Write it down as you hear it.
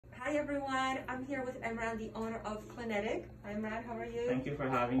Hi everyone, I'm here with Emran, the owner of Clinetic. Hi Emran, how are you? Thank you for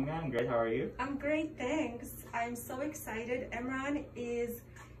having me. I'm great. How are you? I'm great, thanks. I'm so excited. Emran is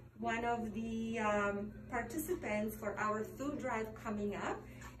one of the participants for our food drive coming up,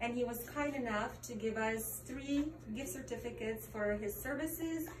 and he was kind enough to give us 3 gift certificates for his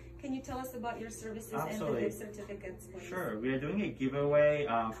services. Can you tell us about your services and the gift certificates, please? Sure. We are doing a giveaway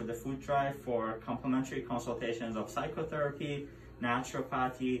for the food drive for complimentary consultations of psychotherapy,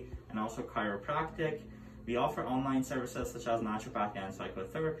 naturopathy, and also chiropractic. We offer online services such as naturopathy and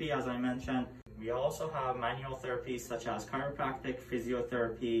psychotherapy, as I mentioned. We also have manual therapies such as chiropractic,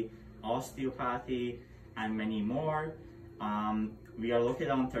 physiotherapy, osteopathy, and many more. We are located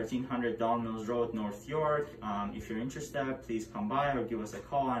on 1300 Don Mills Road, North York. If you're interested, please come by or give us a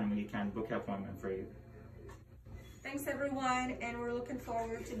call and we can book an appointment for you. Thanks everyone, and we're looking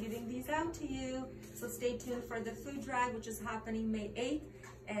forward to giving these out to you. So stay tuned for the food drive, which is happening May 8th,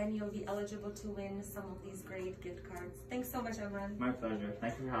 and you'll be eligible to win some of these great gift cards. Thanks so much, Emran. My pleasure.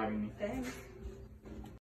 Thank you for having me. Thanks.